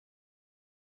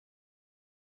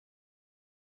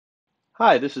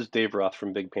Hi, this is Dave Roth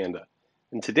from BigPanda,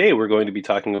 and today we're going to be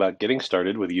talking about getting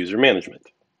started with user management.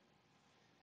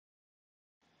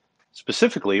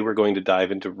 Specifically, we're going to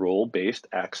dive into role-based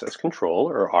access control,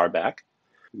 or RBAC,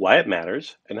 why it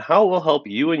matters, and how it will help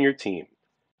you and your team.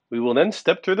 We will then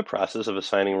step through the process of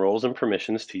assigning roles and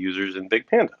permissions to users in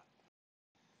BigPanda.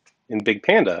 In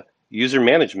BigPanda, user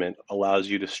management allows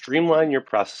you to streamline your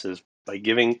processes by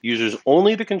giving users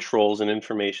only the controls and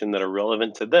information that are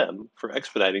relevant to them for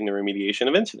expediting the remediation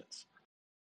of incidents.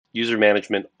 User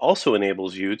management also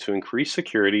enables you to increase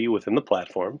security within the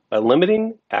platform by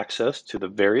limiting access to the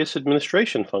various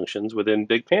administration functions within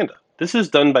BigPanda. This is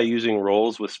done by using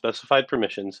roles with specified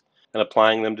permissions and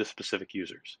applying them to specific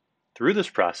users. Through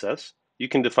this process, you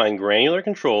can define granular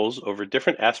controls over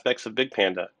different aspects of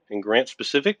BigPanda and grant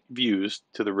specific views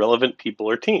to the relevant people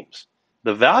or teams.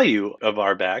 The value of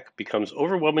RBAC becomes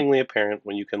overwhelmingly apparent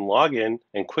when you can log in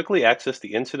and quickly access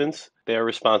the incidents they are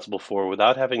responsible for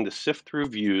without having to sift through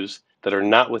views that are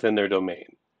not within their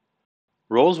domain.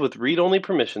 Roles with read-only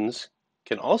permissions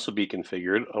can also be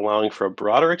configured, allowing for a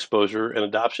broader exposure and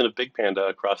adoption of BigPanda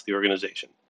across the organization.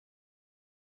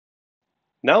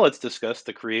 Now let's discuss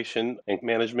the creation and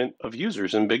management of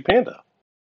users in BigPanda.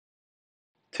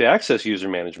 To access user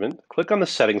management, click on the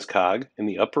Settings cog in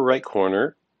the upper right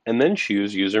corner and then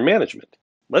choose User Management.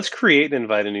 Let's create and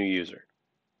invite a new user.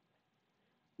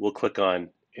 We'll click on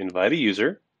Invite a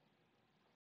User,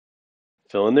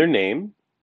 fill in their name,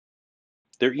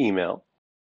 their email,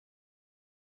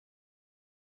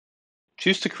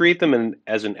 choose to create them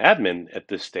as an admin at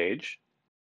this stage,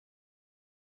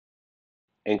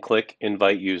 and click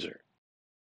Invite User.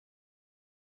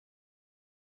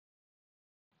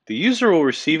 The user will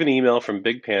receive an email from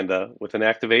BigPanda with an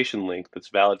activation link that's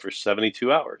valid for 72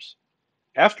 hours,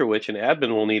 after which an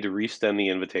admin will need to resend the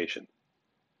invitation.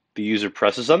 The user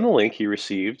presses on the link he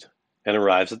received and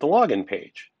arrives at the login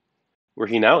page, where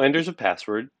he now enters a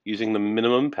password using the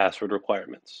minimum password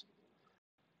requirements.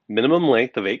 Minimum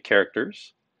length of 8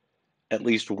 characters, at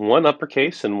least one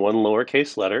uppercase and one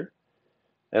lowercase letter,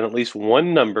 and at least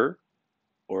one number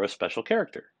or a special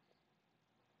character.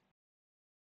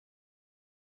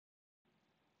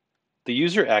 The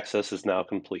user access is now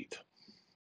complete.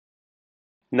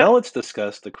 Now let's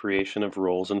discuss the creation of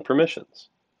roles and permissions.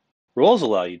 Roles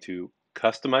allow you to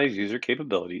customize user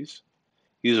capabilities,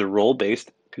 use a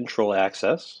role-based control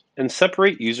access, and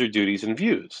separate user duties and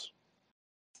views.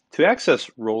 To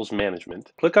access Roles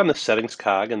Management, click on the Settings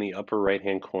cog in the upper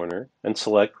right-hand corner and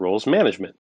select Roles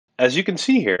Management. As you can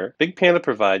see here, BigPanda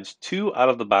provides two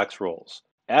out-of-the-box roles: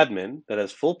 Admin, that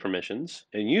has full permissions,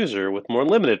 and User with more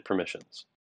limited permissions.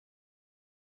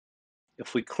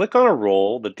 If we click on a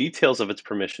role, the details of its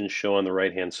permissions show on the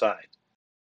right-hand side.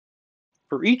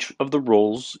 For each of the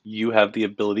roles, you have the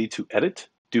ability to edit,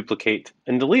 duplicate,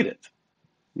 and delete it.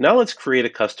 Now let's create a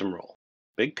custom role.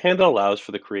 BigPanda allows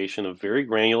for the creation of very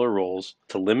granular roles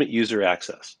to limit user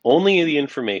access, only the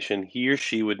information he or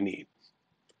she would need.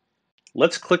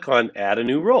 Let's click on Add a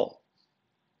new role.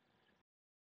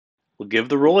 We'll give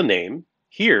the role a name.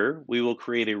 Here, we will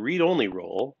create a read-only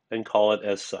role and call it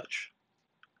as such.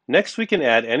 Next, we can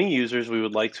add any users we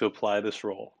would like to apply this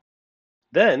role.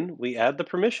 Then, we add the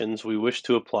permissions we wish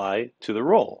to apply to the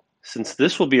role. Since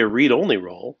this will be a read-only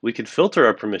role, we can filter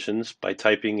our permissions by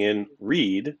typing in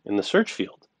read in the search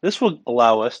field. This will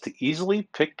allow us to easily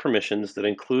pick permissions that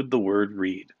include the word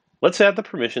read. Let's add the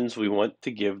permissions we want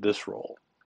to give this role.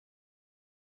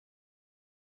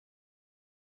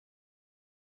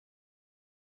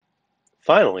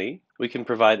 Finally, we can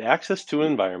provide access to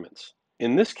environments.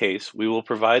 In this case, we will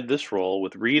provide this role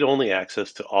with read-only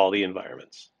access to all the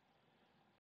environments.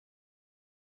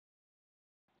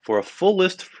 For a full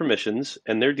list of permissions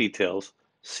and their details,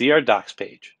 see our Docs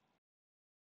page.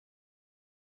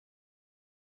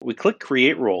 We click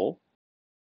Create Role,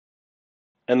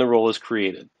 and the role is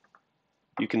created.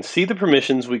 You can see the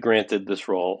permissions we granted this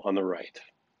role on the right.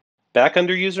 Back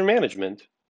under User Management,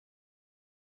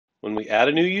 when we add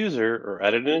a new user or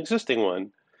edit an existing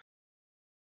one,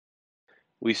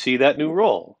 we see that new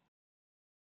role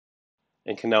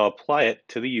and can now apply it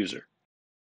to the user.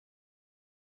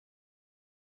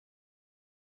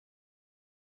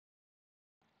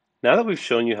 Now that we've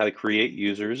shown you how to create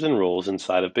users and roles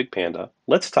inside of BigPanda,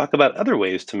 let's talk about other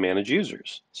ways to manage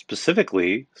users,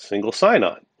 specifically single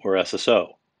sign-on, or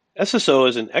SSO. SSO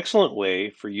is an excellent way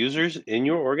for users in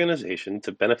your organization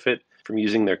to benefit from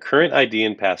using their current ID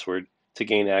and password to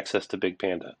gain access to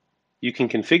BigPanda. You can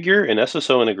configure an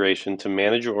SSO integration to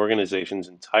manage your organization's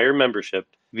entire membership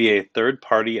via a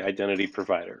third-party identity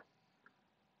provider.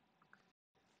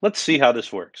 Let's see how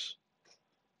this works.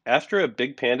 After a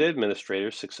BigPanda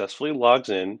administrator successfully logs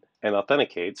in and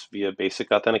authenticates via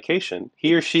basic authentication,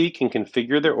 he or she can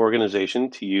configure their organization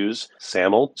to use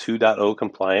SAML 2.0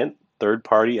 compliant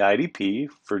third-party IDP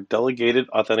for delegated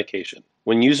authentication.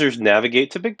 When users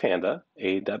navigate to BigPanda,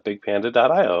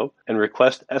 a.bigpanda.io, and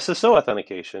request SSO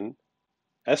authentication,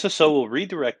 SSO will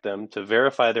redirect them to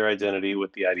verify their identity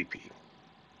with the IDP.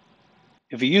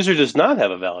 If a user does not have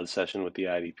a valid session with the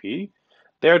IDP,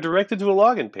 they are directed to a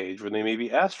login page where they may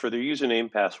be asked for their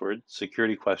username, password,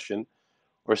 security question,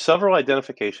 or several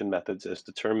identification methods as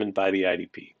determined by the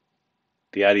IDP.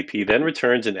 The IDP then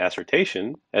returns an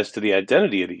assertion as to the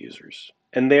identity of the users,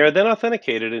 and they are then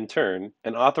authenticated in turn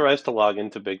and authorized to log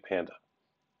into BigPanda.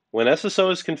 When SSO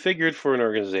is configured for an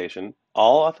organization,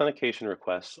 all authentication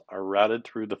requests are routed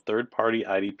through the third-party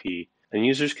IDP, and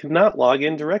users cannot log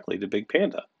in directly to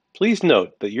BigPanda. Please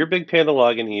note that your BigPanda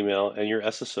login email and your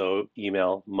SSO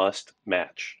email must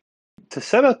match. To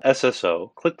set up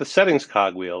SSO, click the Settings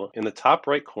cogwheel in the top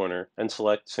right corner and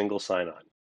select Single Sign-On.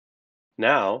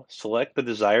 Now, select the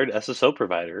desired SSO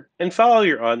provider and follow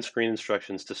your on-screen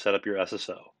instructions to set up your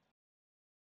SSO.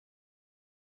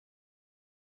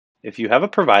 If you have a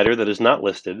provider that is not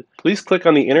listed, please click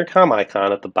on the intercom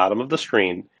icon at the bottom of the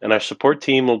screen and our support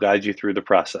team will guide you through the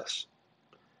process.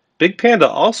 BigPanda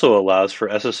also allows for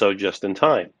SSO just in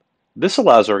time. This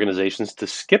allows organizations to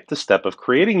skip the step of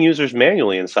creating users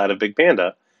manually inside of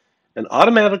BigPanda and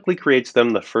automatically creates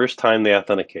them the first time they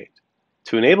authenticate.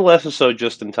 To enable SSO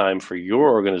just in time for your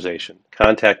organization,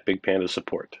 contact BigPanda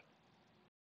support.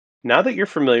 Now that you're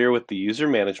familiar with the user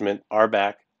management,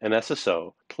 RBAC, and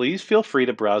SSO, please feel free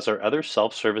to browse our other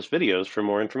self-service videos for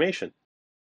more information.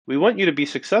 We want you to be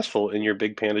successful in your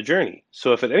BigPanda journey,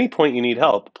 so if at any point you need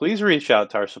help, please reach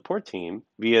out to our support team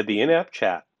via the in-app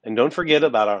chat. And don't forget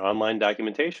about our online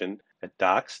documentation at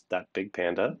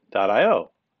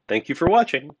docs.bigpanda.io. Thank you for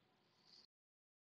watching.